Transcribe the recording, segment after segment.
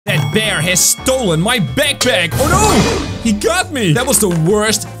bear has stolen my backpack. Oh no! He got me. That was the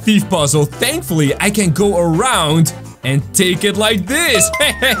worst thief puzzle. Thankfully, I can go around and take it like this.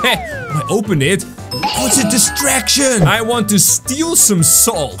 I open it. Oh, it's a distraction. I want to steal some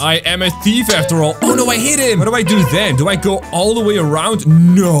salt. I am a thief after all. Oh no, I hit him. What do I do then? Do I go all the way around?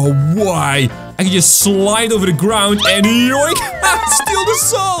 No, why? I can just slide over the ground and yoink, steal the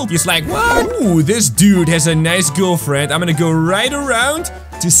salt. He's like, what? Ooh, this dude has a nice girlfriend. I'm gonna go right around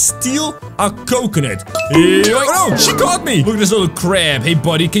to steal a coconut. Yoink. Oh no, she caught me. Look at this little crab. Hey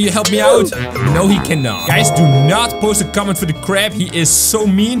buddy, can you help me out? No, he cannot. Guys, do not post a comment for the crab. He is so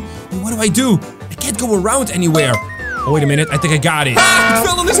mean. What do? I can't go around anywhere. Oh, wait a minute. I think I got it. Ah, it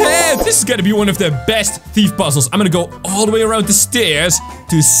fell on his head. This is gonna be one of the best thief puzzles. I'm gonna go all the way around the stairs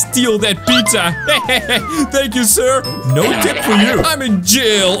to steal that pizza. Thank you, sir. No tip for you. I'm in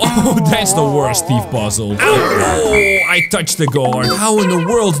jail. Oh, that's the worst thief puzzle. Ow. Oh, I touched the guard. How in the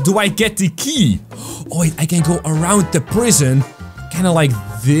world do I get the key? Oh, wait. I can go around the prison. Kind of like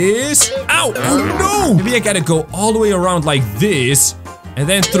this. Ow. Oh, no. Maybe I gotta go all the way around like this. And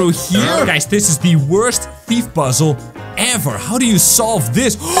then through here. Guys, this is the worst thief puzzle ever. How do you solve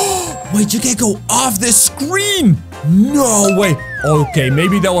this? Wait, you can go off the screen. No way. Okay,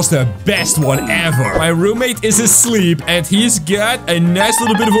 maybe that was the best one ever. My roommate is asleep and he's got a nice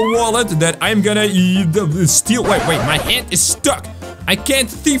little bit of a wallet that I'm gonna steal. Wait, my hand is stuck. I can't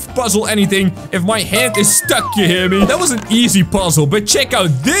thief puzzle anything if my hand is stuck, you hear me? That was an easy puzzle, but check out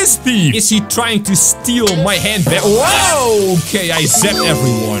this thief. Is he trying to steal my hand back? Whoa! Okay, I zapped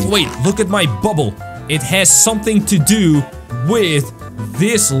everyone. Wait, look at my bubble. It has something to do with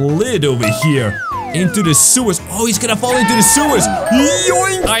this lid over here. Into the sewers. Oh, he's gonna fall into the sewers.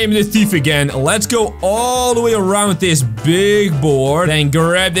 Yoink! I am the thief again. Let's go all the way around this big board. Then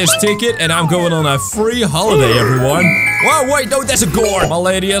grab this ticket and I'm going on a free holiday, everyone. Whoa, wait, no, that's a gourd. My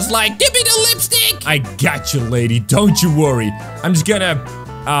lady is like, give me the lipstick. I got you, lady. Don't you worry. I'm just gonna,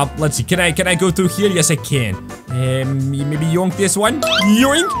 let's see. Can I go through here? Yes, I can. Maybe yoink this one.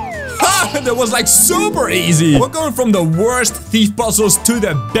 Yoink! Ha! That was like super easy. We're going from the worst thief puzzles to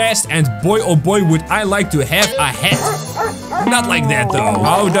the best, and boy oh boy would I like to have a hat. Not like that though.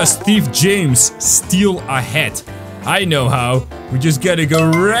 How does Thief James steal a hat? I know how. We just gotta go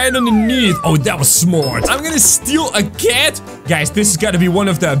right underneath. Oh, that was smart. I'm gonna steal a cat. Guys, this has gotta be one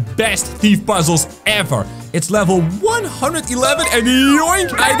of the best thief puzzles ever. It's level 111 and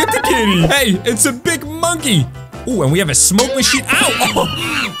yoink, I get the kitty. Hey, it's a big monkey. Ooh, and we have a smoke machine. Ow!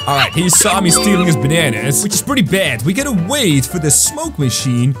 Oh. Alright, he saw me stealing his bananas, which is pretty bad. We gotta wait for the smoke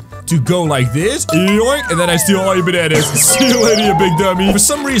machine to go like this. Yoink, and then I steal all your bananas. See you later, you big dummy. For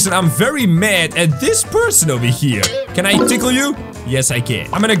some reason, I'm very mad at this person over here. Can I tickle you? Yes, I can.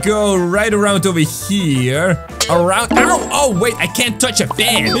 I'm gonna go right around over here. Around. Ow! Oh, wait, I can't touch a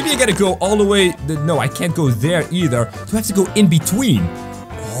fan. Maybe I gotta go all the way. No, I can't go there either. Do I have to go in between?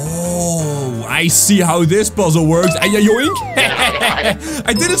 Oh, I see how this puzzle works. Yoink!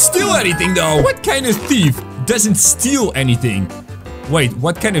 I didn't steal anything though. What kind of thief doesn't steal anything? Wait,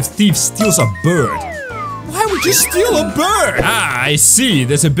 what kind of thief steals a bird? Why would you steal a bird? Ah, I see.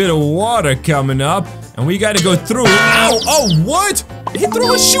 There's a bit of water coming up and we gotta go through. Ow! Oh, what? He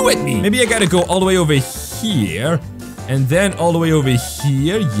threw a shoe at me. Maybe I gotta go all the way over here and then all the way over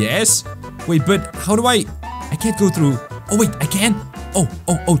here. Yes. Wait, but how do I can't go through. Oh, wait, I can?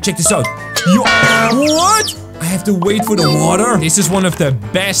 Oh, check this out. What? I have to wait for the water? This is one of the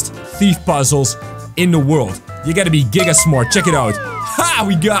best thief puzzles in the world. You gotta be giga smart. Check it out. Ha!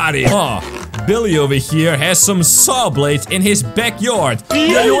 We got it. Billy over here has some saw blades in his backyard.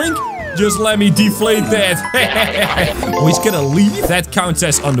 Yoink! Just let me deflate that. Oh, he's gonna leave? That counts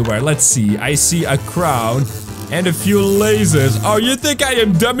as underwear. Let's see. I see a crown and a few lasers. Oh, you think I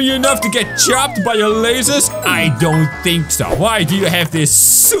am dummy enough to get chopped by your lasers? I don't think so. Why do you have this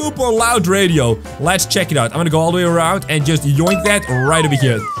super loud radio? Let's check it out. I'm gonna go all the way around and just yoink that right over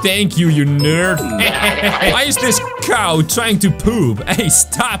here. Thank you, you nerd. Why is this cow trying to poop? Hey,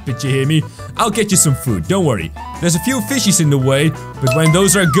 stop it, you hear me? I'll get you some food, don't worry. There's a few fishies in the way, but when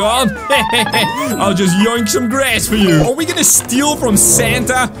those are gone, I'll just yoink some grass for you. Are we gonna steal from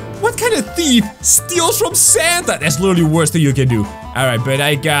Santa? What kind of thief steals from Santa? That's literally the worst thing you can do. Alright, but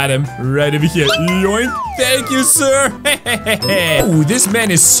I got him right over here. Yoink. Thank you, sir. Ooh, this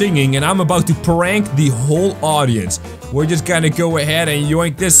man is singing and I'm about to prank the whole audience. We're just gonna go ahead and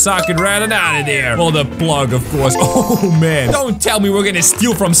yoink this socket right on out of there. Well, the plug, of course. Oh, man. Don't tell me we're gonna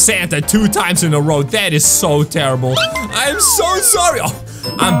steal from Santa 2 times in a row. That is so terrible. I'm so sorry.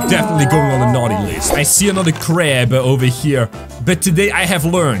 Oh, I'm definitely going on the naughty list. I see another crab over here. But today I have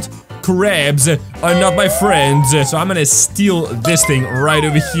learned crabs are not my friends. So I'm gonna steal this thing right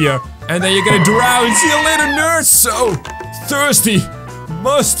over here. And then you're gonna drown. See you later, nerds. So thirsty.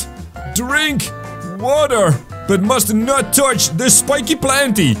 Must drink water. But must not touch the spiky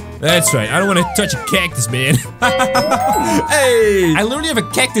planty. That's right, I don't want to touch a cactus, man. Hey! I literally have a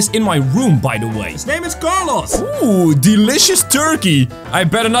cactus in my room, by the way. His name is Carlos. Ooh, delicious turkey. I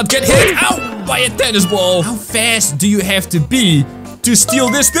better not get hit, ow, by a tennis ball. How fast do you have to be to steal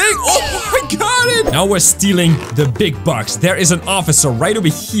this thing? Oh, I got it! Now we're stealing the big bucks. There is an officer right over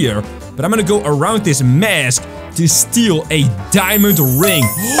here. But I'm gonna go around this mask to steal a diamond ring.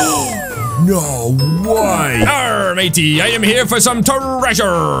 No way! Arr, matey, I am here for some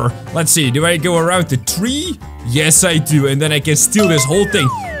treasure! Let's see, do I go around the tree? Yes, I do, and then I can steal this whole thing.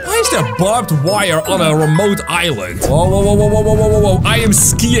 Why is there barbed wire on a remote island? Whoa, whoa, whoa, whoa, whoa, whoa, whoa, whoa, I am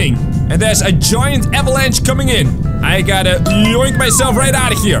skiing, and there's a giant avalanche coming in. I gotta yoink myself right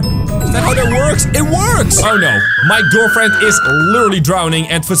out of here. Is that how that works? It works! Oh no, my girlfriend is literally drowning,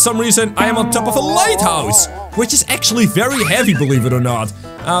 and for some reason, I am on top of a lighthouse. Which is actually very heavy, believe it or not.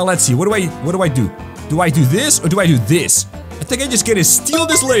 Let's see, what do I do? Do I do this or do I do this? I think I just gotta steal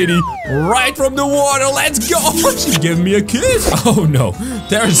this lady right from the water. Let's go! She's giving me a kiss. Oh no,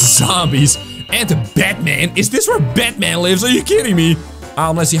 there's zombies and a Batman. Is this where Batman lives? Are you kidding me?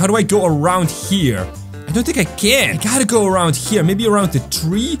 Let's see, how do I go around here? I don't think I can. I gotta go around here, maybe around the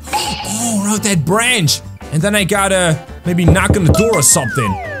tree? Oh, around that branch. And then I gotta maybe knock on the door or something.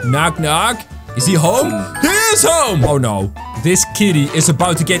 Knock, knock. Is he home? He is home! Oh no, this kitty is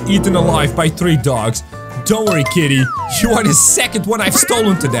about to get eaten alive by 3 dogs. Don't worry, kitty. You are the second one I've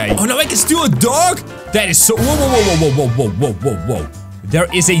stolen today. Oh no, I can steal a dog? That is so— whoa, whoa, whoa, whoa, whoa, whoa, whoa, whoa, whoa. There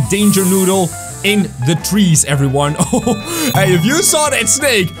is a danger noodle in the trees, everyone. Oh, hey, if you saw that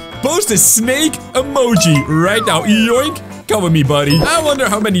snake, post a snake emoji right now. Yoink. Come with me, buddy. I wonder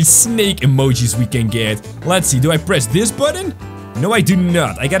how many snake emojis we can get. Let's see, do I press this button? No, I do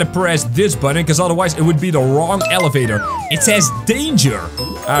not. I gotta press this button, because otherwise it would be the wrong elevator. It says danger.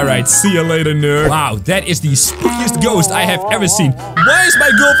 Alright, see you later, nerd. Wow, that is the spookiest ghost I have ever seen. Why is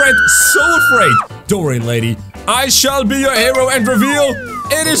my girlfriend so afraid? Don't worry, lady. I shall be your hero and reveal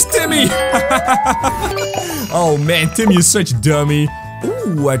it is Timmy. Oh man, Timmy is such a dummy.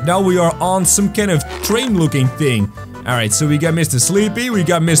 Ooh, and now we are on some kind of train-looking thing. Alright, so we got Mr. Sleepy, we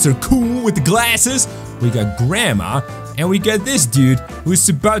got Mr. Cool with the glasses, we got Grandma, and we got this dude who's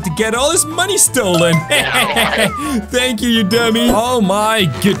about to get all his money stolen. Thank you, you dummy. Oh my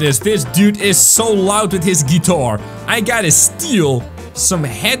goodness, this dude is so loud with his guitar. I gotta steal some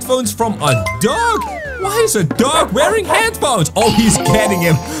headphones from a dog? Why is a dog wearing headphones? Oh, he's getting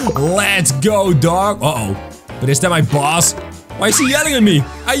him. Let's go, dog. Uh-oh. But is that my boss? Why is he yelling at me?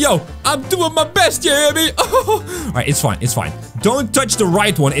 Hey, yo, I'm doing my best, you hear me? Alright, it's fine, it's fine. Don't touch the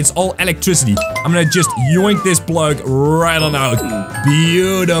right one, it's all electricity. I'm gonna just yoink this plug right on out.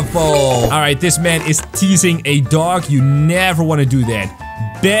 Beautiful. Alright, this man is teasing a dog. You never want to do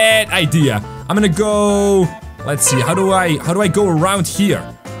that. Bad idea. I'm gonna go... Let's see, how do I go around here?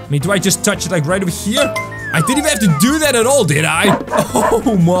 I mean, do I just touch it like right over here? I didn't even have to do that at all, did I?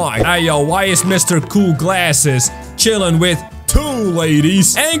 Oh my. Hey, yo, why is Mr. Cool Glasses chilling with 2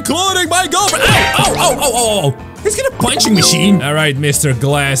 ladies, including my girlfriend? Ow, ow, ow, ow, ow, ow. He's got a punching machine. All right, Mr.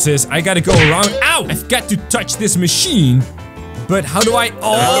 Glasses, I gotta go around. Ow, I've got to touch this machine. But how do I,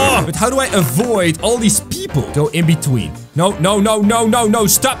 but how do I avoid all these people? Go in between. No, no, no, no, no, no,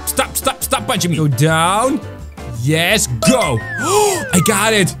 stop, stop, stop, stop punching me. Go down. Yes, go. I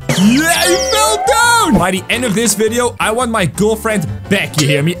got it. Yeah, you fell down. By the end of this video, I want my girlfriend back, you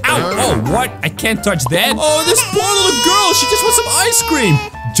hear me? Ow, oh, what? I can't touch that. Oh, this poor little girl, she just wants some ice cream.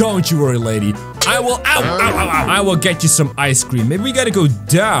 Don't you worry, lady. I will, ow, ow, ow, ow. I will get you some ice cream. Maybe we gotta go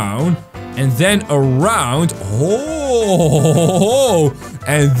down and then around. Oh,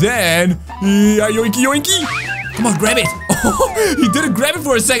 and then, yeah, yoinky, yoinky. Come on, grab it. Oh, he didn't grab it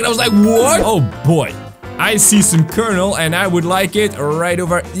for a second. I was like, what? Oh, boy. I see some kernel, and I would like it right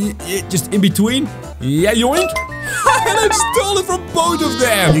over, just in between. Yeah, yoink. And I stole it from both of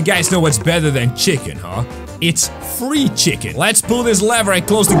them. You guys know what's better than chicken, huh? It's free chicken. Let's pull this lever and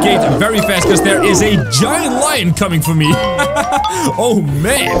close the gate very fast, because there is a giant lion coming for me. Oh,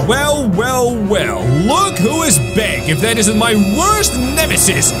 man. Well, well, well. Look who is back, if that isn't my worst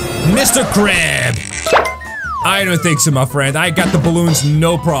nemesis, Mr. Crab. I don't think so, my friend. I got the balloons,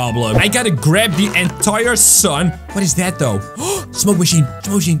 no problem. I gotta grab the entire sun. What is that, though? Smoke machine.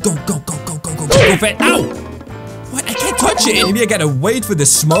 Smoke machine. Go, go, go, go, go, go, go, fast. Ow! What? I can't touch it. Maybe I gotta wait for the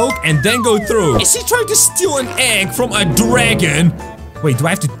smoke and then go through. Is he trying to steal an egg from a dragon? Wait, do I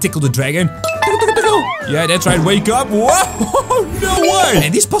have to tickle the dragon? Yeah, that's right. Wake up. Whoa, no way.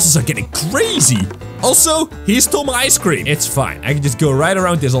 And these puzzles are getting crazy. Also, he stole my ice cream. It's fine. I can just go right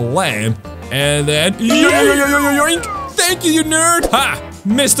around this lamp. And then... Yoink. Thank you, you nerd. Ha!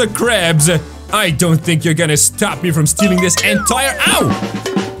 Mr. Krabs. I don't think you're gonna stop me from stealing this entire...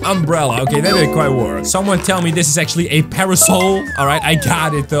 Ow! Umbrella. Okay, that didn't quite work. Someone tell me this is actually a parasol. Alright, I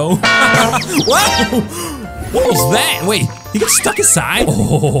got it, though. Whoa! What was that? Wait, he got stuck inside?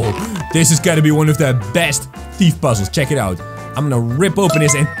 Oh, this is gotta be one of the best thief puzzles. Check it out. I'm gonna rip open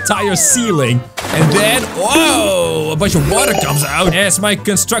his entire ceiling. And then, whoa, a bunch of water comes out. As my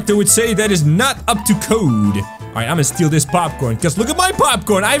constructor would say, that is not up to code. Alright, I'm gonna steal this popcorn, because look at my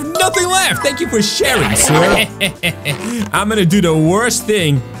popcorn. I have nothing left. Thank you for sharing, sir. I'm gonna do the worst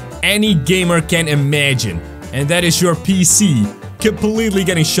thing any gamer can imagine. And that is your PC completely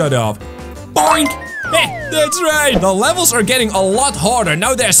getting shut off. Boink! That's right! The levels are getting a lot harder.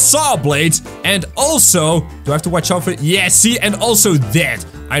 Now there's saw blades. And also... Do I have to watch out for it? Yeah, see? And also that.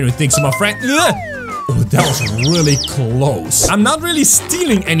 I don't think so, my friend. Ugh. Oh, that was really close. I'm not really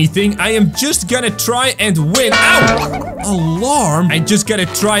stealing anything. I am just gonna try and win. Ow! Alarm! I just gotta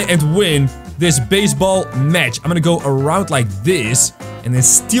try and win this baseball match. I'm gonna go around like this. And then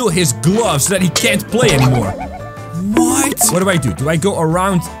steal his gloves so that he can't play anymore. What? What do I do? Do I go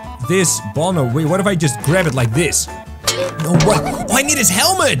around... this ball? No, wait, what if I just grab it like this? No, what? Oh, I need his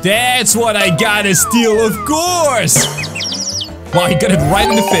helmet! That's what I gotta steal, of course! Wow, he got it right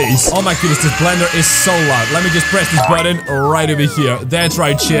in the face. Oh my goodness, this blender is so loud. Let me just press this button right over here. That's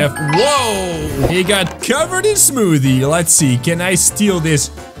right, chef. Whoa! He got covered in smoothie. Let's see, can I steal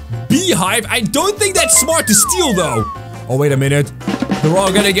this beehive? I don't think that's smart to steal, though. Oh, wait a minute. They're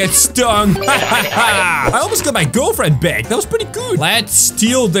all gonna get stung. Ha ha ha! I almost got my girlfriend back. That was pretty good. Let's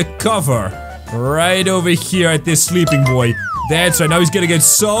steal the cover. Right over here at this sleeping boy. That's right. Now he's gonna get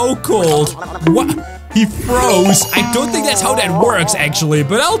so cold. What? He froze. I don't think that's how that works, actually.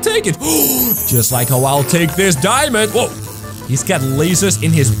 But I'll take it. Just like how I'll take this diamond. Whoa. He's got lasers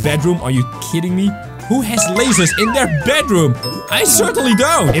in his bedroom. Are you kidding me? Who has lasers in their bedroom? I certainly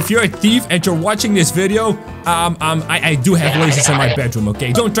don't. If you're a thief and you're watching this video, I do have lasers in my bedroom,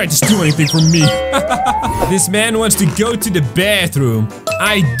 okay? Don't try to steal anything from me. This man wants to go to the bathroom.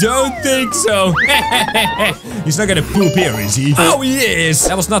 I don't think so. He's not gonna poop here, is he? Oh, he is.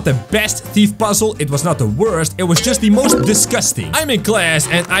 That was not the best thief puzzle. It was not the worst. It was just the most disgusting. I'm in class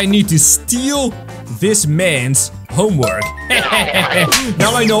and I need to steal this man's homework.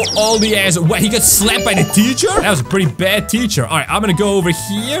 Now I know all the answers. What, he got slapped by the teacher? That was a pretty bad teacher. Alright, I'm gonna go over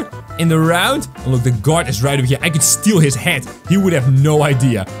here in the round. And look, the guard is right over here. I could steal his hat. He would have no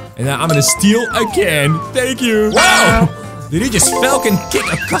idea. And now I'm gonna steal again. Thank you. Wow! Did he just falcon kick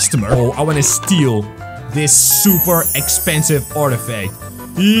a customer? Oh, I wanna steal this super expensive artifact.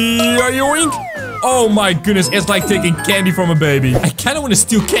 Yoink! Oh my goodness, it's like taking candy from a baby. I kind of want to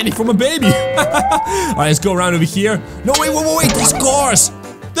steal candy from a baby. Alright, let's go around over here. No, wait, these cars.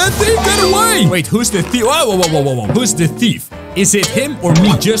 That thing got away. Wait, who's the thief? Whoa. Who's the thief? Is it him or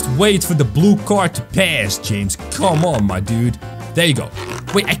me? Just wait for the blue car to pass, James. Come on, my dude. There you go.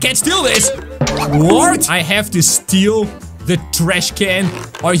 Wait, I can't steal this. What? I have to steal the trash can?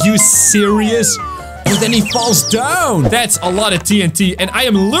 Are you serious? Oh, then he falls down. That's a lot of TNT, and I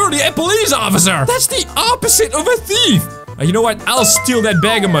am literally a police officer. That's the opposite of a thief. You know what? I'll steal that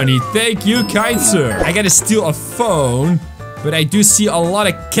bag of money. Thank you, kind sir. I gotta steal a phone, but I do see a lot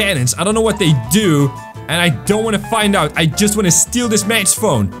of cannons. I don't know what they do, and I don't want to find out. I just want to steal this man's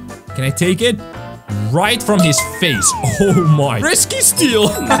phone. Can I take it? Right from his face. Oh my. Risky steal.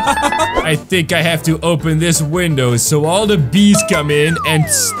 I think I have to open this window so all the bees come in and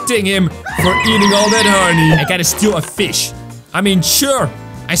sting him for eating all that honey. I gotta steal a fish. I mean, sure,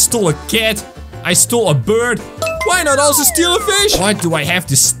 I stole a cat. I stole a bird. Why not also steal a fish? What do I have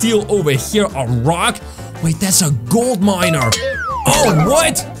to steal over here? A rock? Wait, that's a gold miner. Oh,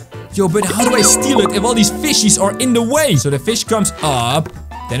 what? Yo, but how do I steal it if all these fishies are in the way? So the fish comes up,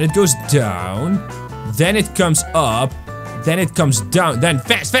 then it goes down, then it comes up, then it comes down, then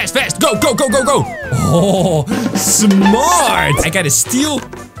fast, go! Oh, smart! I gotta steal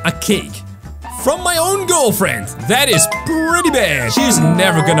a cake from my own girlfriend. That is pretty bad. She's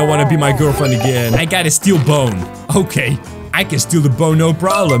never gonna wanna be my girlfriend again. I gotta steal bone. Okay, I can steal the bone, no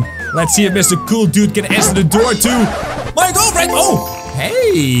problem. Let's see if Mr. Cool Dude can answer the door to my girlfriend. Oh!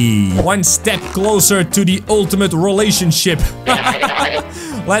 Hey, one step closer to the ultimate relationship.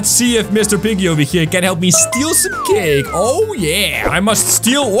 Let's see if Mr. Piggy over here can help me steal some cake. Oh yeah, I must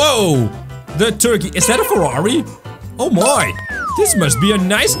steal, whoa, the turkey. Is that a Ferrari? Oh my, this must be a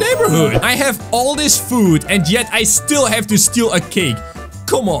nice neighborhood. I have all this food and yet I still have to steal a cake.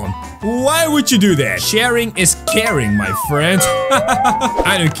 come on. Why would you do that? Sharing is caring, my friend.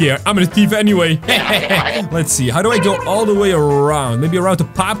 I don't care. I'm a thief anyway. Let's see. How do I go all the way around? Maybe around the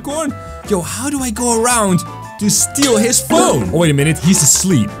popcorn? Yo, how do I go around to steal his phone? Oh, wait a minute. He's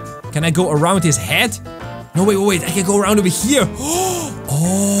asleep. Can I go around his head? No, wait. I can go around over here.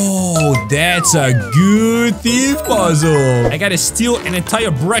 Oh, that's a good thief puzzle. I gotta steal an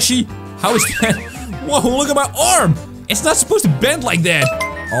entire brushie. How is that? Whoa, look at my arm. It's not supposed to bend like that.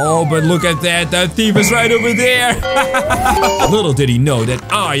 Oh, but look at that. That thief is right over there. Little did he know that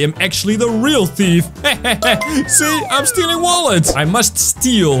I am actually the real thief. See, I'm stealing wallets. I must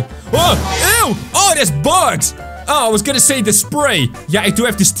steal. Oh, ew. Oh, there's bugs. Oh, I was gonna say the spray. Yeah, I do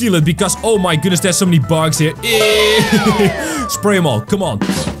have to steal it because, oh my goodness, there's so many bugs here. Spray them all. Come on.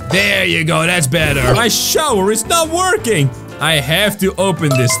 There you go. That's better. My shower is not working. I have to open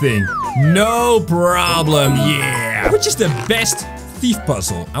this thing. No problem. Yeah. Which is the best thief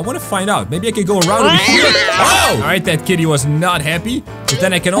puzzle? I want to find out. Maybe I can go around over here. Oh! Alright, that kitty was not happy. But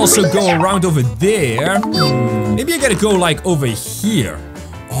then I can also go around over there. Maybe I gotta go like over here.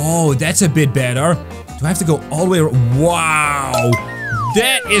 Oh, that's a bit better. Do I have to go all the way around? Wow!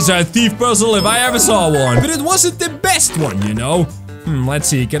 That is a thief puzzle if I ever saw one. But it wasn't the best one, you know? Let's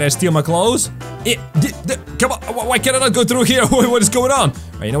see. Can I steal my clothes? Come on. Why can I not go through here? What is going on?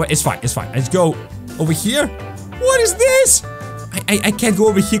 Alright, you know what? It's fine. It's fine. Let's go over here. What is this? I can't go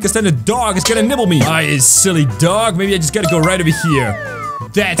over here because then the dog is gonna nibble me. You silly dog. Maybe I just gotta go right over here.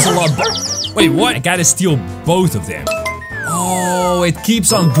 That's a lot better. Wait, what? I gotta steal both of them. Oh, it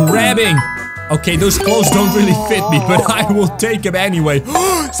keeps on grabbing. Okay, those clothes don't really fit me, but I will take them anyway. Is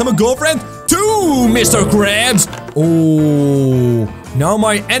that my girlfriend? 2, Mr. Krabs. Oh, now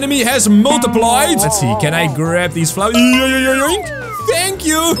my enemy has multiplied. Let's see, can I grab these flowers? Thank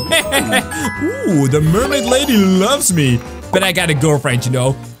you. Ooh, the mermaid lady loves me. But I got a girlfriend, you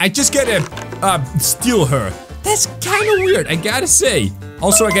know. I just gotta steal her. That's kind of weird, I gotta say.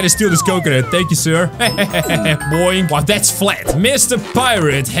 Also, I gotta steal this coconut. Thank you, sir. Boing. Wow, that's flat. Mr.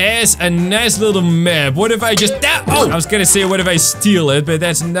 Pirate has a nice little map. What if I just... Oh! I was gonna say, what if I steal it? But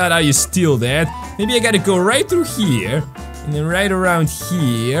that's not how you steal that. Maybe I gotta go right through here. And then right around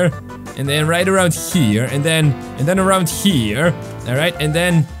here. And then right around here. And then around here. Alright, and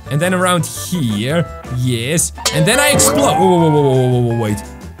then around here. Yes. And then I explode. Whoa, wait.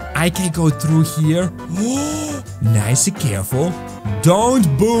 I can go through here. Nice and careful. Don't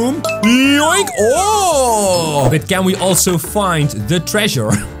boom. Yoink. Oh! But can we also find the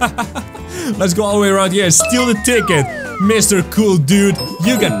treasure? Let's go all the way around here and steal the ticket. Mr. Cool Dude,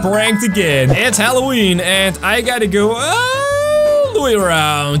 you got pranked again. It's Halloween and I gotta go all the way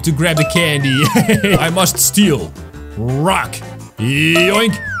around to grab the candy. I must steal. Rock.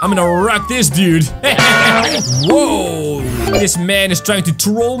 Yoink. I'm gonna rock this dude. Whoa. This man is trying to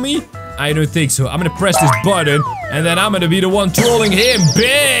troll me? I don't think so. I'm gonna press this button and then I'm gonna be the one trolling him.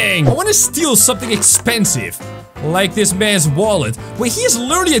 Bang! I wanna steal something expensive. Like this man's wallet. Wait, he is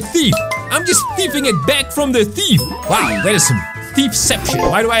literally a thief. I'm just thieving it back from the thief. Wow, that is some thiefception.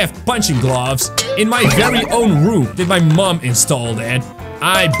 Why do I have punching gloves in my very own room? Did my mom install that?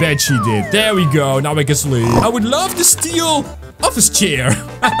 I bet she did. There we go. Now I can sleep. I would love to steal office chair.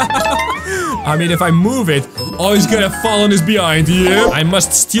 I mean, if I move it, oh, he's gonna fall on his behind. Yeah. I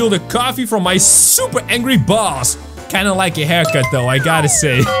must steal the coffee from my super angry boss. Kinda like a haircut though, I gotta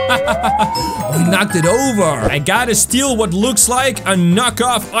say. Oh, he knocked it over. I gotta steal what looks like a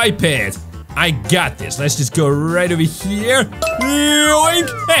knockoff iPad. I got this. Let's just go right over here. Yoink.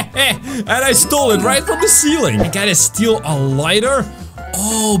 And I stole it right from the ceiling. I gotta steal a lighter.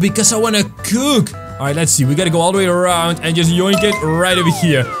 Oh, because I wanna cook. Alright, let's see. We gotta go all the way around and just yoink it right over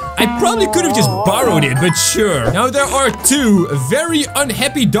here. I probably could have just borrowed it, but sure. Now there are 2 very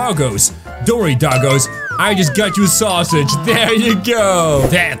unhappy doggos. Don't worry, doggos. I just got you a sausage. There you go.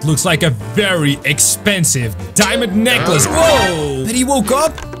 That looks like a very expensive diamond necklace. Whoa! But he woke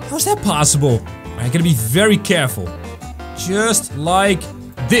up? How's that possible? I gotta be very careful. Just like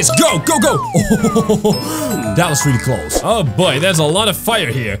this. Go, go, go! Oh, that was really close. Oh boy, there's a lot of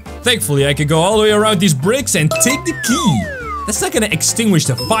fire here. Thankfully, I can go all the way around these bricks and take the key. That's not gonna extinguish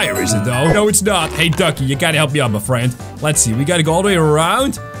the fire, is it though? No, it's not. Hey, Ducky, you gotta help me out, my friend. Let's see, we gotta go all the way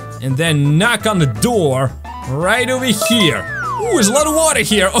around and then knock on the door right over here. Ooh, there's a lot of water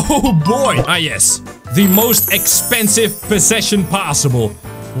here. Oh boy. Ah, yes. The most expensive possession possible.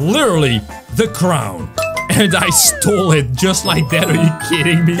 Literally, the crown. And I stole it just like that. Are you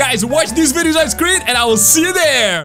kidding me? Guys, watch these videos on screen and I will see you there.